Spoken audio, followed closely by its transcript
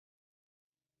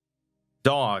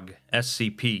Dog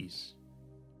SCPs.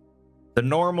 The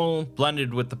normal,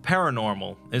 blended with the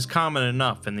paranormal, is common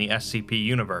enough in the SCP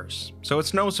universe, so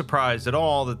it's no surprise at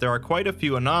all that there are quite a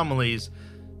few anomalies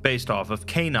based off of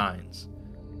canines,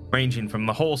 ranging from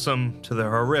the wholesome to the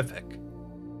horrific.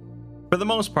 For the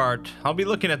most part, I'll be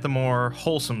looking at the more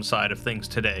wholesome side of things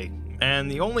today,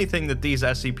 and the only thing that these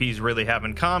SCPs really have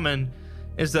in common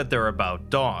is that they're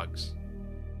about dogs.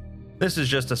 This is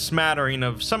just a smattering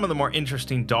of some of the more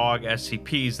interesting dog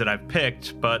SCPs that I've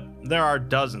picked, but there are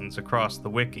dozens across the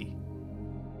wiki.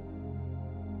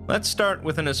 Let's start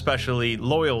with an especially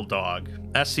loyal dog,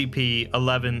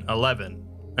 SCP-1111,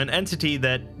 an entity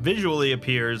that visually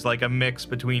appears like a mix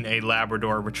between a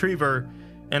Labrador Retriever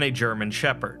and a German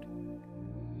Shepherd.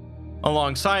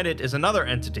 Alongside it is another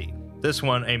entity, this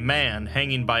one a man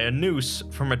hanging by a noose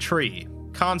from a tree,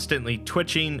 constantly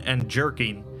twitching and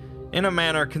jerking in a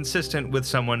manner consistent with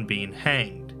someone being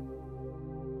hanged.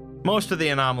 Most of the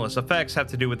anomalous effects have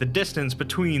to do with the distance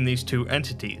between these two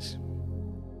entities.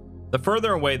 The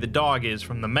further away the dog is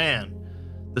from the man,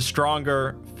 the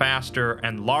stronger, faster,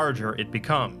 and larger it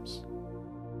becomes.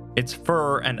 Its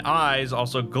fur and eyes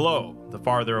also glow the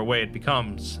farther away it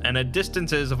becomes, and at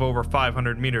distances of over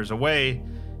 500 meters away,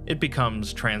 it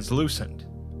becomes translucent.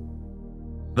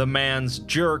 The man's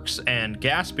jerks and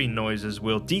gasping noises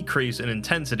will decrease in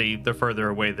intensity the further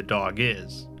away the dog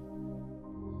is.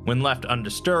 When left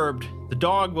undisturbed, the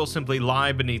dog will simply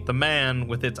lie beneath the man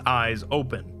with its eyes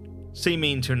open,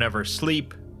 seeming to never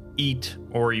sleep, eat,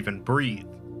 or even breathe.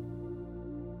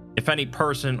 If any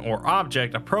person or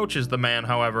object approaches the man,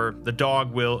 however, the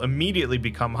dog will immediately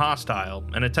become hostile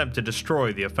and attempt to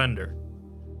destroy the offender.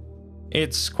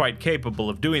 It's quite capable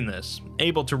of doing this,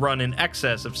 able to run in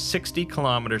excess of 60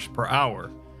 kilometers per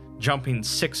hour, jumping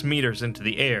 6 meters into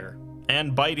the air,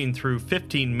 and biting through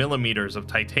 15 millimeters of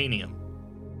titanium.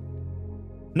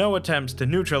 No attempts to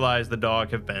neutralize the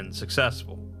dog have been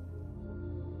successful.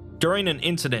 During an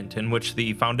incident in which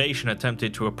the Foundation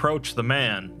attempted to approach the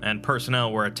man and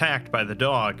personnel were attacked by the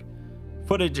dog,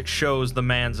 footage shows the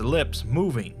man's lips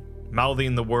moving,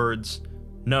 mouthing the words,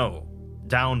 "No,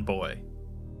 down boy."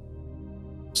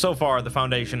 So far, the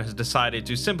Foundation has decided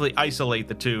to simply isolate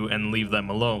the two and leave them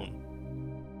alone.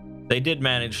 They did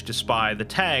manage to spy the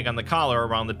tag on the collar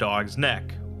around the dog's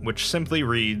neck, which simply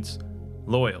reads,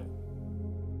 "Loyal."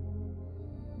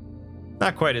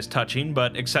 Not quite as touching,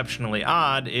 but exceptionally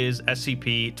odd, is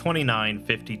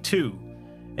SCP-2952,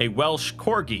 a Welsh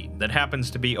Corgi that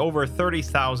happens to be over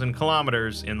 30,000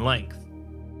 kilometers in length.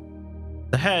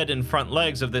 The head and front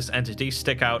legs of this entity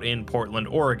stick out in Portland,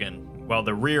 Oregon, while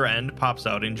the rear end pops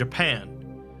out in Japan,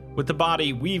 with the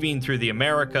body weaving through the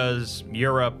Americas,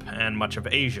 Europe, and much of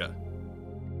Asia.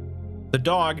 The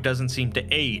dog doesn't seem to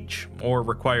age or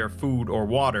require food or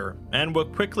water, and will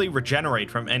quickly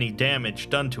regenerate from any damage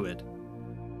done to it.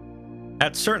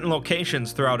 At certain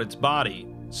locations throughout its body,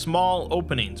 small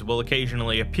openings will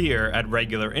occasionally appear at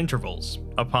regular intervals,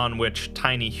 upon which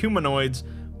tiny humanoids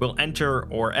will enter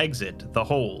or exit the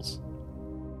holes.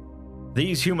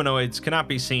 These humanoids cannot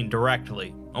be seen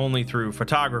directly, only through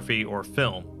photography or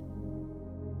film.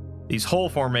 These hole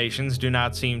formations do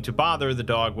not seem to bother the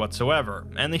dog whatsoever,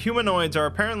 and the humanoids are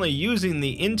apparently using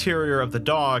the interior of the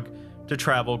dog to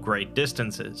travel great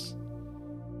distances.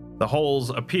 The holes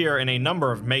appear in a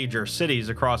number of major cities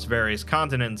across various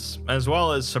continents, as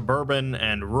well as suburban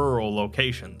and rural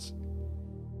locations.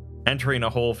 Entering a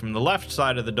hole from the left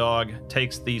side of the dog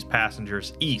takes these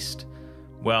passengers east,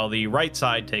 while the right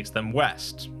side takes them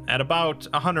west, at about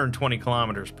 120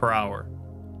 kilometers per hour.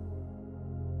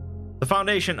 The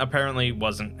Foundation apparently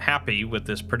wasn't happy with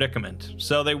this predicament,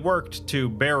 so they worked to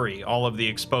bury all of the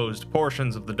exposed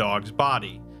portions of the dog's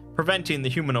body, preventing the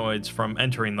humanoids from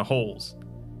entering the holes.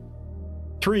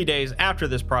 3 days after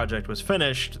this project was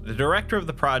finished, the director of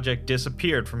the project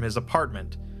disappeared from his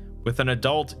apartment, with an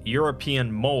adult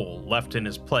European mole left in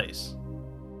his place.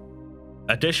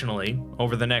 Additionally,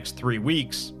 over the next 3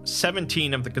 weeks,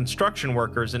 17 of the construction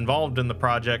workers involved in the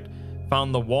project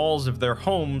found the walls of their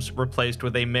homes replaced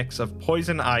with a mix of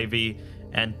poison ivy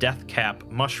and deathcap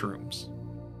mushrooms.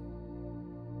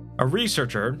 A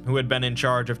researcher who had been in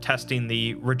charge of testing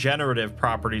the regenerative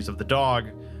properties of the dog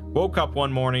woke up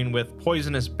one morning with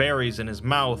poisonous berries in his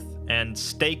mouth and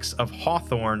stakes of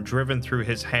hawthorn driven through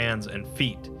his hands and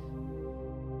feet.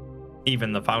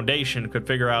 Even the Foundation could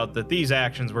figure out that these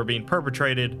actions were being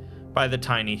perpetrated by the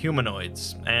tiny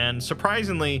humanoids, and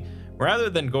surprisingly, rather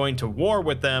than going to war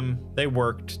with them, they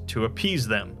worked to appease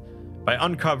them by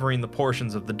uncovering the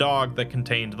portions of the dog that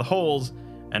contained the holes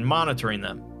and monitoring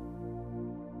them.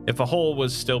 If a hole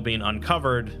was still being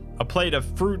uncovered, a plate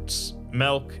of fruits,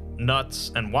 milk,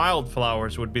 nuts, and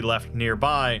wildflowers would be left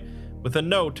nearby, with a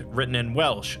note written in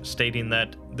Welsh stating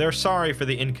that they're sorry for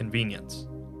the inconvenience.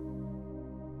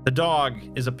 The dog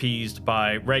is appeased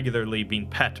by regularly being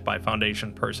pet by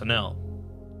Foundation personnel.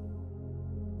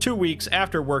 2 weeks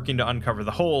after working to uncover the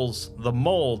holes, the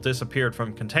mole disappeared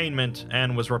from containment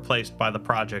and was replaced by the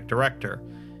project director,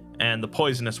 and the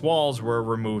poisonous walls were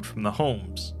removed from the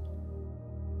homes.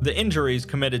 The injuries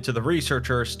committed to the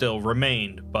researcher still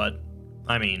remained, but,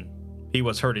 he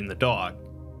was hurting the dog.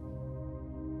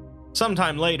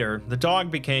 Sometime later, the dog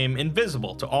became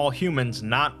invisible to all humans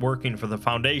not working for the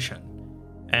Foundation,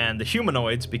 and the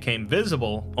humanoids became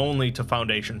visible only to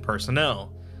Foundation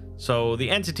personnel, so the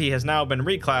entity has now been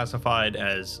reclassified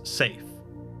as safe.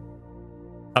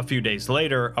 A few days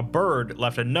later, a bird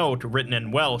left a note written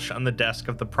in Welsh on the desk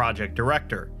of the project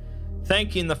director,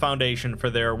 thanking the Foundation for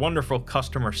their wonderful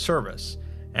customer service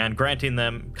and granting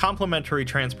them complimentary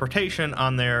transportation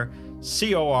on their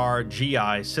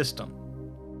CORGI system.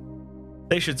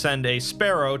 They should send a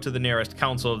sparrow to the nearest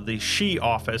council of the She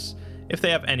office if they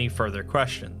have any further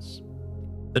questions.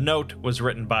 The note was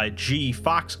written by G.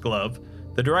 Foxglove,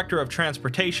 the Director of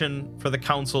Transportation for the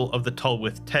Council of the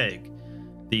Tylwyth Teg,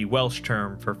 the Welsh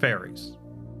term for fairies.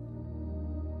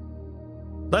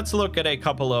 Let's look at a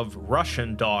couple of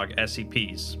Russian dog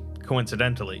SCPs,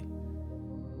 coincidentally.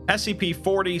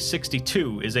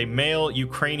 SCP-4062 is a male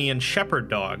Ukrainian shepherd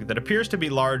dog that appears to be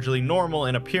largely normal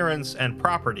in appearance and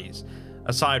properties,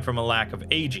 aside from a lack of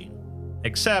aging,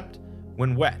 except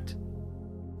when wet.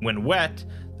 When wet,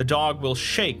 the dog will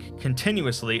shake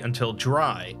continuously until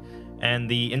dry, and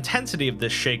the intensity of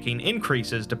this shaking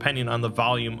increases depending on the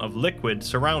volume of liquid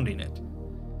surrounding it.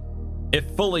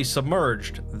 If fully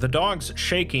submerged, the dog's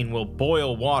shaking will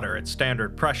boil water at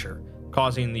standard pressure,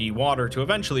 causing the water to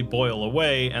eventually boil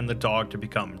away and the dog to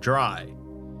become dry.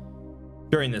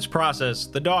 During this process,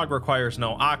 the dog requires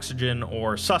no oxygen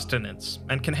or sustenance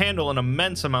and can handle an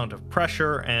immense amount of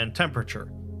pressure and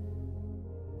temperature.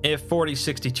 If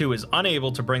 4062 is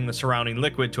unable to bring the surrounding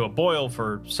liquid to a boil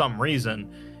for some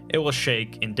reason, it will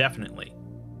shake indefinitely.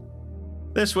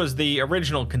 This was the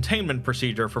original containment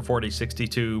procedure for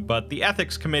 4062, but the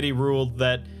Ethics Committee ruled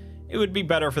that it would be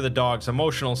better for the dog's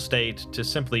emotional state to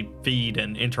simply feed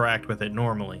and interact with it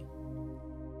normally.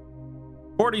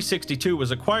 4062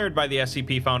 was acquired by the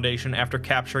SCP Foundation after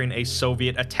capturing a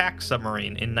Soviet attack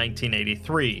submarine in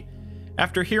 1983,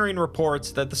 after hearing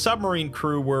reports that the submarine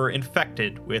crew were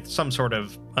infected with some sort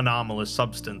of anomalous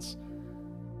substance.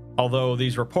 Although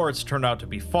these reports turned out to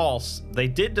be false, they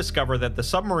did discover that the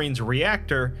submarine's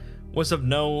reactor was of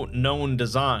no known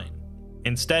design,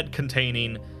 instead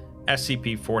containing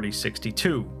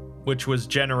SCP-4062, which was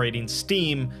generating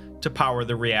steam to power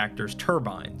the reactor's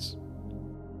turbines.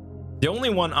 The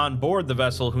only one on board the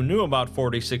vessel who knew about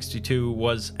 4062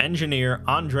 was engineer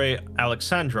Andrei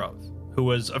Alexandrov, who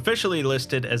was officially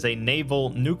listed as a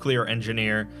naval nuclear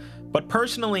engineer, but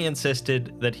personally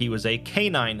insisted that he was a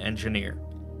canine engineer,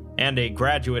 and a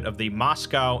graduate of the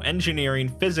Moscow Engineering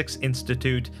Physics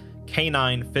Institute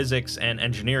Canine Physics and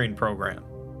Engineering program.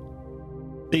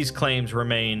 These claims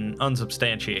remain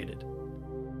unsubstantiated.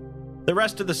 The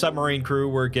rest of the submarine crew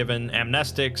were given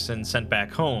amnestics and sent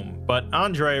back home, but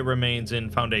Andrei remains in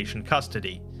Foundation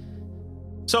custody.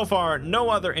 So far, no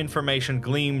other information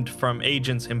gleaned from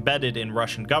agents embedded in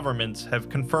Russian governments have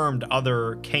confirmed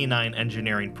other canine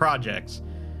engineering projects,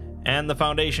 and the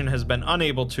Foundation has been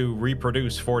unable to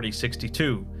reproduce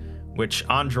 4062, which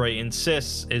Andrei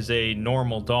insists is a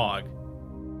normal dog.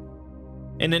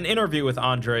 In an interview with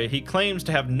Andrei, he claims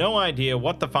to have no idea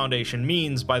what the Foundation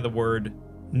means by the word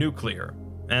nuclear,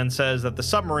 and says that the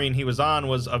submarine he was on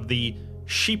was of the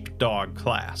sheepdog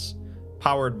class,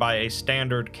 powered by a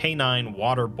standard canine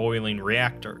water-boiling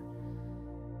reactor.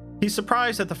 He's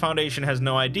surprised that the Foundation has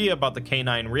no idea about the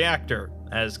canine reactor,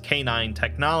 as canine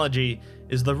technology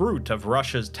is the root of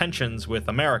Russia's tensions with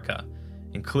America,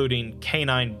 including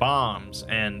canine bombs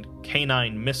and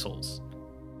canine missiles.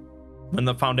 When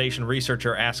the Foundation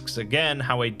researcher asks again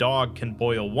how a dog can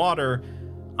boil water,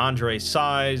 Andrei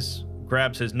sighs,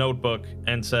 grabs his notebook,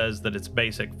 and says that it's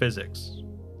basic physics.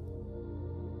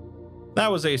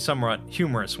 That was a somewhat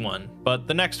humorous one, but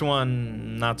the next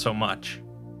one, not so much.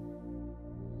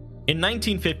 In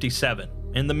 1957,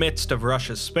 in the midst of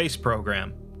Russia's space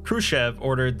program, Khrushchev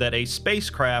ordered that a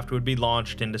spacecraft would be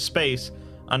launched into space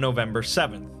on November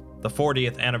 7th, the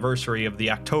 40th anniversary of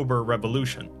the October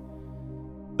Revolution.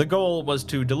 The goal was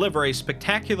to deliver a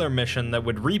spectacular mission that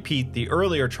would repeat the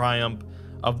earlier triumph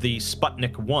of the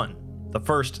Sputnik 1, the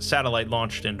first satellite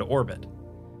launched into orbit.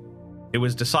 It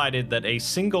was decided that a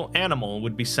single animal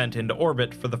would be sent into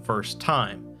orbit for the first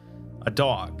time, a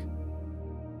dog.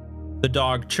 The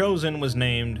dog chosen was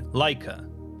named Laika,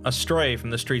 a stray from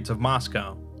the streets of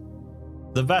Moscow.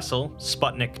 The vessel,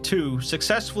 Sputnik 2,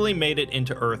 successfully made it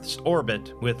into Earth's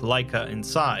orbit with Laika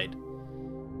inside.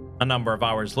 A number of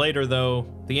hours later, though,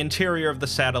 the interior of the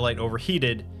satellite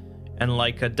overheated and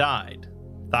Laika died,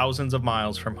 thousands of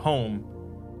miles from home,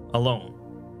 alone.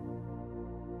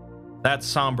 That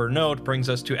somber note brings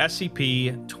us to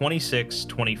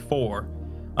SCP-2624,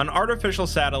 an artificial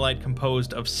satellite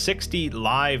composed of 60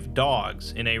 live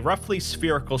dogs in a roughly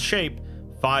spherical shape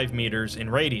 5 meters in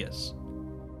radius.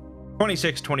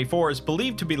 2624 is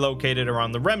believed to be located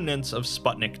around the remnants of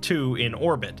Sputnik 2 in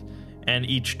orbit, and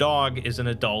each dog is an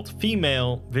adult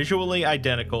female visually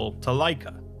identical to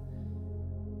Laika.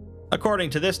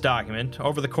 According to this document,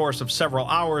 over the course of several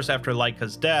hours after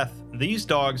Laika's death, these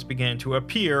dogs began to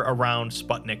appear around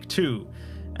Sputnik 2,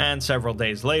 and several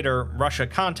days later, Russia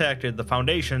contacted the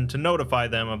Foundation to notify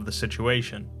them of the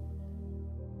situation.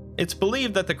 It's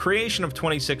believed that the creation of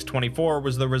 2624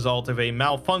 was the result of a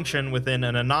malfunction within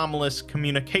an anomalous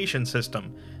communication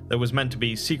system that was meant to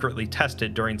be secretly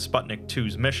tested during Sputnik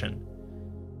 2's mission.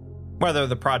 Whether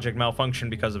the project malfunctioned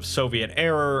because of Soviet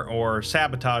error or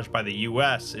sabotage by the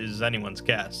US is anyone's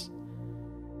guess.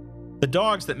 The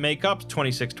dogs that make up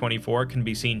 2624 can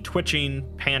be seen twitching,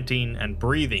 panting, and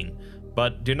breathing,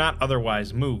 but do not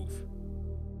otherwise move.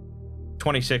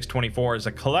 2624 as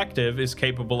a collective is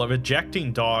capable of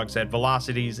ejecting dogs at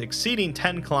velocities exceeding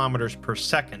 10 kilometers per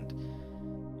second.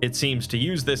 It seems to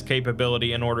use this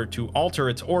capability in order to alter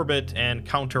its orbit and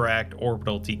counteract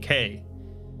orbital decay.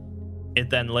 It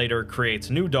then later creates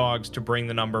new dogs to bring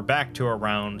the number back to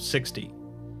around 60.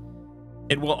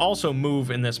 It will also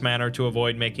move in this manner to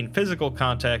avoid making physical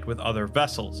contact with other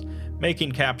vessels,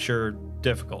 making capture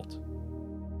difficult.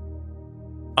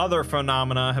 Other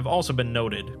phenomena have also been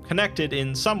noted, connected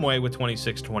in some way with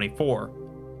 2624.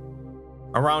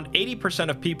 Around 80%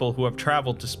 of people who have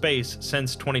traveled to space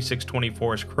since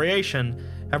 2624's creation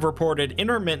have reported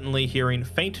intermittently hearing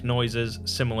faint noises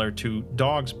similar to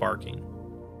dogs barking.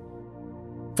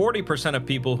 40% of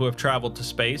people who have traveled to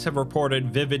space have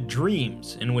reported vivid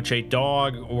dreams in which a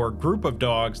dog or group of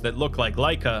dogs that look like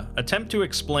Laika attempt to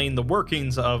explain the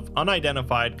workings of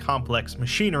unidentified complex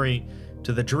machinery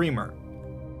to the dreamer.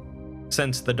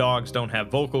 Since the dogs don't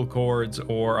have vocal cords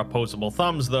or opposable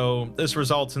thumbs though, this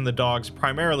results in the dogs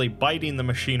primarily biting the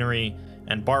machinery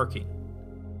and barking.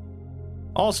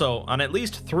 Also, on at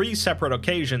least 3 separate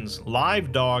occasions,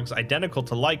 live dogs identical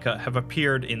to Laika have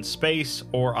appeared in space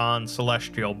or on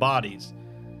celestial bodies.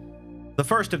 The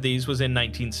first of these was in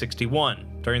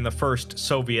 1961, during the first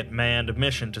Soviet manned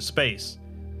mission to space.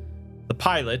 The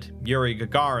pilot, Yuri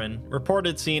Gagarin,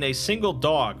 reported seeing a single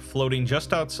dog floating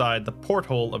just outside the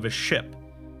porthole of his ship.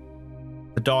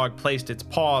 The dog placed its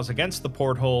paws against the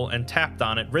porthole and tapped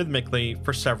on it rhythmically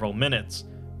for several minutes,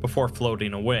 before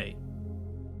floating away.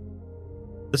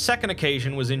 The second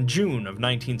occasion was in June of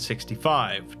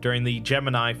 1965, during the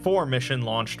Gemini 4 mission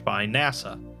launched by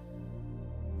NASA.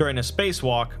 During a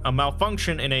spacewalk, a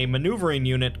malfunction in a maneuvering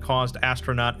unit caused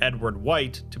astronaut Edward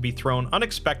White to be thrown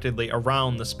unexpectedly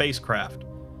around the spacecraft.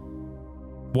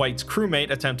 White's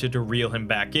crewmate attempted to reel him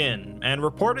back in, and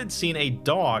reported seeing a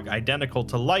dog identical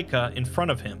to Laika in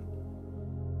front of him.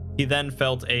 He then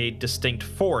felt a distinct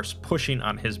force pushing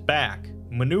on his back,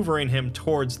 maneuvering him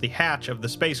towards the hatch of the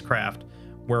spacecraft,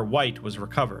 where White was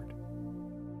recovered.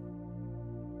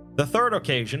 The third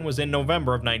occasion was in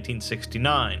November of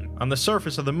 1969, on the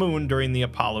surface of the moon during the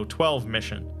Apollo 12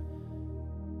 mission.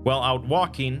 While out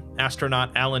walking,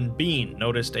 astronaut Alan Bean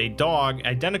noticed a dog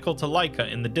identical to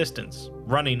Laika in the distance,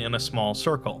 running in a small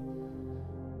circle.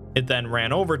 It then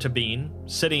ran over to Bean,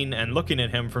 sitting and looking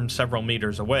at him from several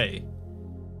meters away.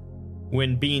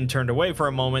 When Bean turned away for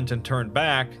a moment and turned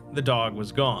back, the dog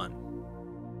was gone.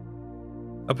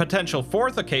 A potential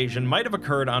fourth occasion might have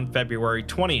occurred on February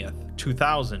 20th,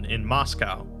 2000 in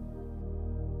Moscow.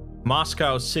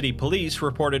 Moscow City Police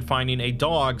reported finding a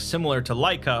dog similar to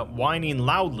Laika whining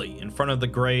loudly in front of the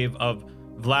grave of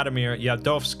Vladimir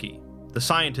Yadovsky, the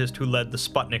scientist who led the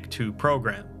Sputnik 2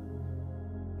 program.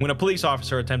 When a police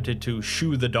officer attempted to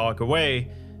shoo the dog away,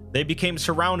 they became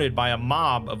surrounded by a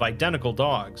mob of identical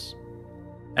dogs.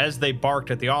 As they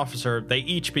barked at the officer, they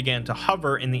each began to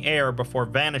hover in the air before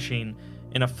vanishing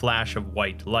in a flash of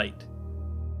white light.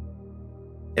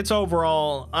 It's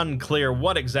overall unclear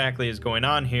what exactly is going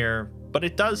on here, but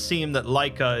it does seem that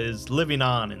Laika is living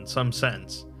on in some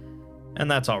sense, and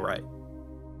that's alright.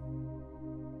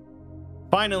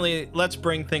 Finally, let's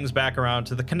bring things back around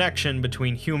to the connection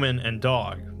between human and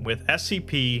dog, with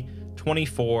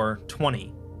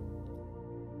SCP-2420.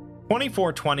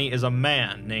 2420 is a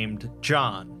man named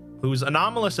John, whose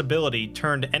anomalous ability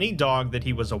turned any dog that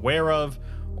he was aware of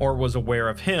or was aware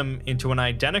of him into an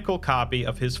identical copy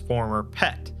of his former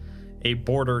pet, a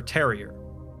border terrier.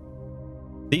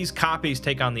 These copies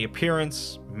take on the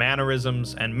appearance,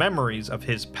 mannerisms, and memories of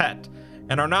his pet,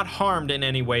 and are not harmed in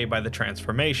any way by the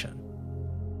transformation.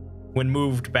 When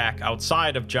moved back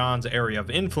outside of John's area of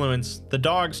influence, the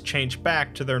dogs change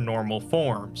back to their normal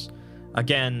forms,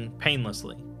 again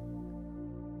painlessly.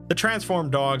 The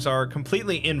transformed dogs are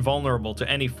completely invulnerable to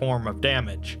any form of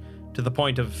damage, to the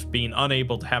point of being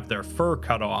unable to have their fur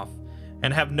cut off,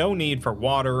 and have no need for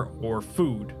water or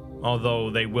food, although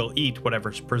they will eat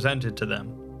whatever's presented to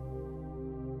them.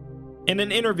 In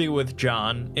an interview with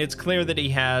John, it's clear that he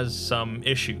has some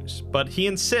issues, but he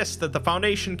insists that the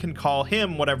Foundation can call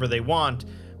him whatever they want,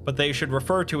 but they should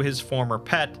refer to his former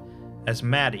pet as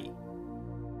Maddie.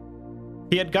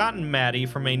 He had gotten Maddie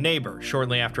from a neighbor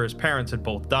shortly after his parents had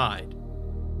both died.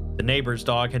 The neighbor's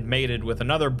dog had mated with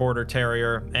another border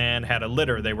terrier and had a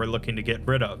litter they were looking to get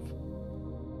rid of.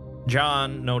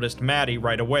 John noticed Maddie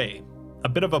right away, a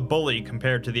bit of a bully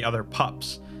compared to the other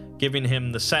pups, giving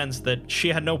him the sense that she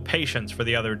had no patience for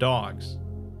the other dogs.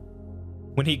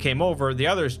 When he came over, the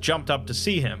others jumped up to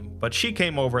see him, but she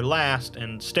came over last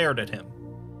and stared at him.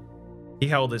 He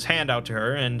held his hand out to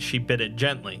her and she bit it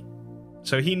gently,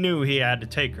 so he knew he had to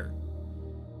take her.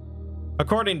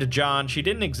 According to John, she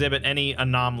didn't exhibit any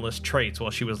anomalous traits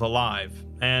while she was alive,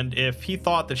 and if he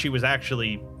thought that she was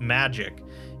actually magic,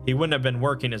 he wouldn't have been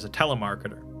working as a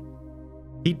telemarketer.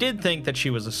 He did think that she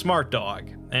was a smart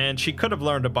dog, and she could have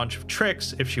learned a bunch of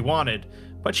tricks if she wanted,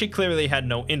 but she clearly had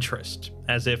no interest,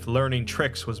 as if learning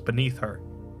tricks was beneath her.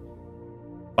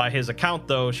 By his account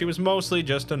though, she was mostly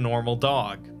just a normal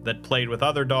dog that played with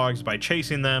other dogs by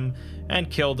chasing them and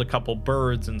killed a couple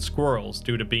birds and squirrels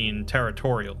due to being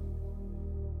territorial.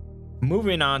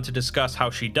 Moving on to discuss how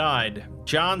she died,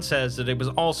 John says that it was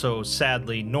also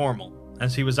sadly normal,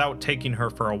 as he was out taking her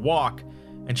for a walk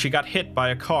and she got hit by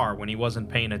a car when he wasn't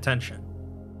paying attention.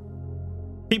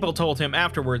 People told him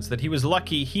afterwards that he was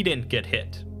lucky he didn't get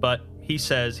hit, but he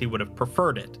says he would have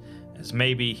preferred it, as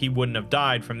maybe he wouldn't have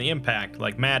died from the impact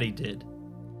like Maddie did.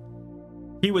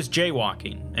 He was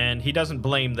jaywalking, and he doesn't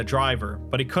blame the driver,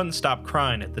 but he couldn't stop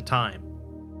crying at the time.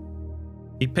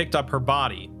 He picked up her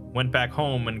body, went back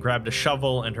home and grabbed a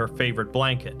shovel and her favorite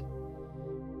blanket.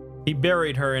 He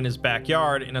buried her in his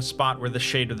backyard in a spot where the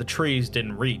shade of the trees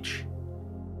didn't reach.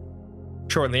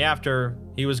 Shortly after,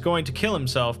 he was going to kill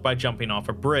himself by jumping off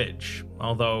a bridge,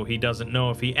 although he doesn't know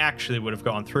if he actually would have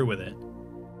gone through with it.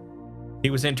 He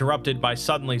was interrupted by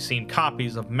suddenly seeing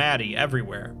copies of Maddie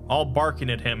everywhere, all barking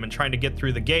at him and trying to get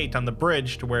through the gate on the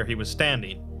bridge to where he was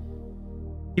standing.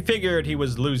 He figured he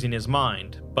was losing his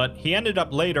mind, but he ended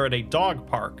up later at a dog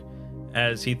park,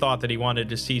 as he thought that he wanted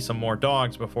to see some more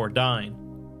dogs before dying.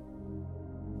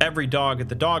 Every dog at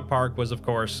the dog park was of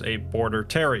course a border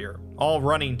terrier, all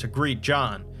running to greet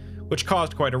John, which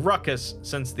caused quite a ruckus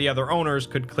since the other owners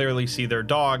could clearly see their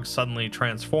dogs suddenly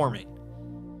transforming.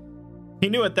 He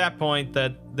knew at that point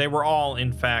that they were all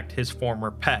in fact his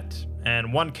former pet,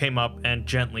 and one came up and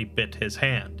gently bit his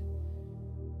hand.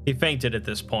 He fainted at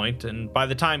this point, and by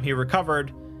the time he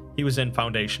recovered, he was in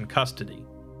Foundation custody.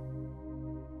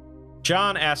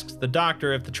 John asks the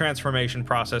doctor if the transformation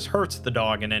process hurts the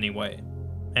dog in any way,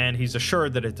 and he's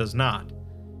assured that it does not.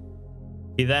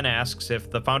 He then asks if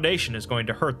the Foundation is going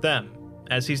to hurt them,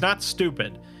 as he's not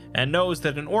stupid and knows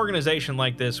that an organization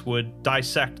like this would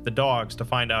dissect the dogs to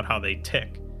find out how they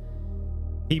tick.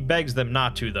 He begs them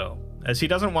not to though, as he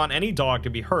doesn't want any dog to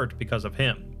be hurt because of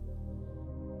him.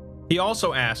 He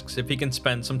also asks if he can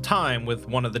spend some time with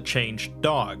one of the changed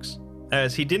dogs,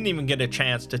 as he didn't even get a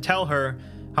chance to tell her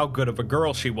how good of a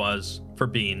girl she was for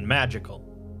being magical.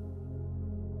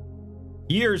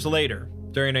 Years later,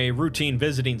 during a routine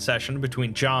visiting session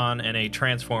between John and a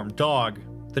transformed dog,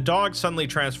 the dog suddenly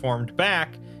transformed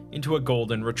back into a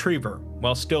golden retriever,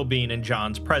 while still being in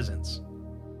John's presence.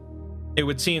 It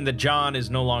would seem that John is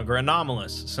no longer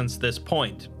anomalous since this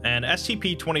point, and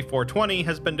SCP-2420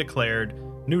 has been declared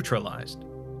neutralized.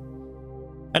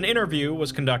 An interview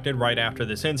was conducted right after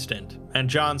this incident, and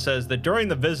John says that during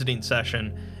the visiting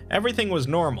session, everything was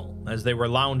normal as they were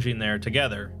lounging there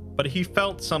together, but he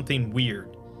felt something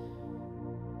weird.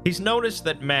 He's noticed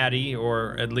that Maddie,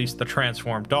 or at least the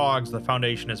transformed dogs the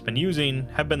Foundation has been using,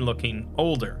 have been looking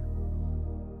older.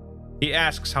 He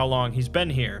asks how long he's been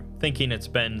here, thinking it's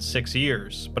been 6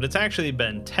 years, but it's actually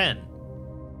been 10.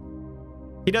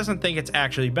 He doesn't think it's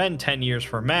actually been 10 years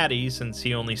for Maddie since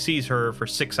he only sees her for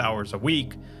 6 hours a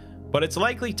week, but it's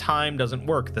likely time doesn't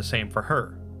work the same for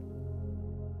her.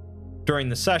 During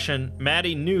the session,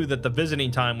 Maddie knew that the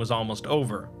visiting time was almost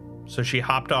over, so she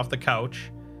hopped off the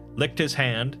couch, licked his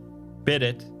hand, bit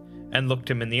it, and looked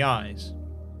him in the eyes.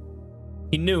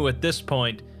 He knew at this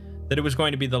point that it was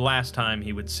going to be the last time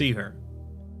he would see her.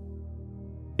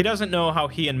 He doesn't know how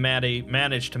he and Maddie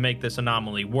managed to make this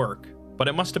anomaly work, but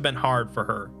it must have been hard for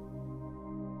her.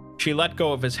 She let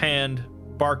go of his hand,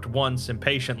 barked once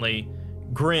impatiently,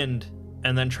 grinned,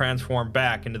 and then transformed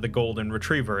back into the golden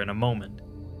retriever in a moment.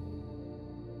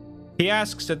 He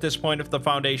asks at this point if the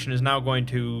Foundation is now going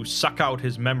to suck out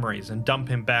his memories and dump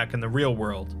him back in the real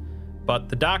world, but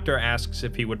the doctor asks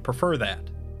if he would prefer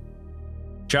that.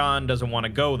 John doesn't want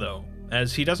to go though,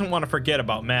 as he doesn't want to forget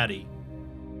about Maddie.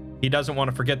 He doesn't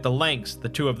want to forget the lengths the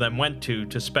two of them went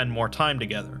to spend more time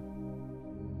together.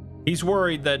 He's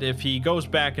worried that if he goes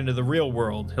back into the real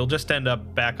world, he'll just end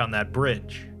up back on that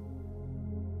bridge.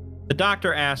 The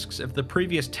doctor asks if the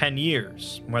previous 10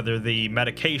 years, whether the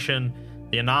medication,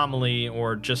 the anomaly,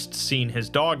 or just seeing his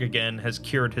dog again, has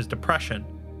cured his depression.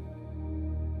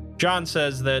 John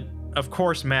says that, of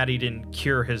course, Maddie didn't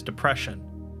cure his depression,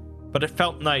 but it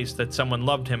felt nice that someone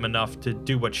loved him enough to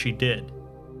do what she did.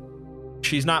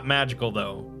 She's not magical,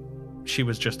 though. She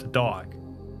was just a dog.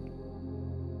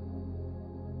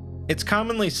 It's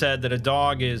commonly said that a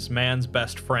dog is man's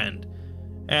best friend,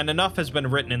 and enough has been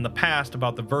written in the past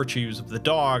about the virtues of the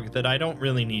dog that I don't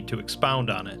really need to expound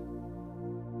on it.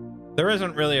 There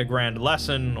isn't really a grand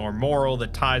lesson or moral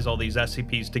that ties all these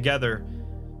SCPs together,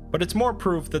 but it's more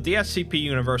proof that the SCP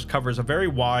universe covers a very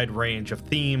wide range of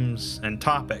themes and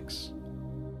topics.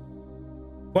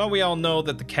 While we all know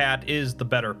that the cat is the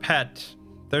better pet,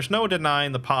 there's no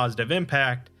denying the positive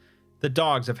impact that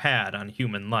dogs have had on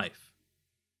human life.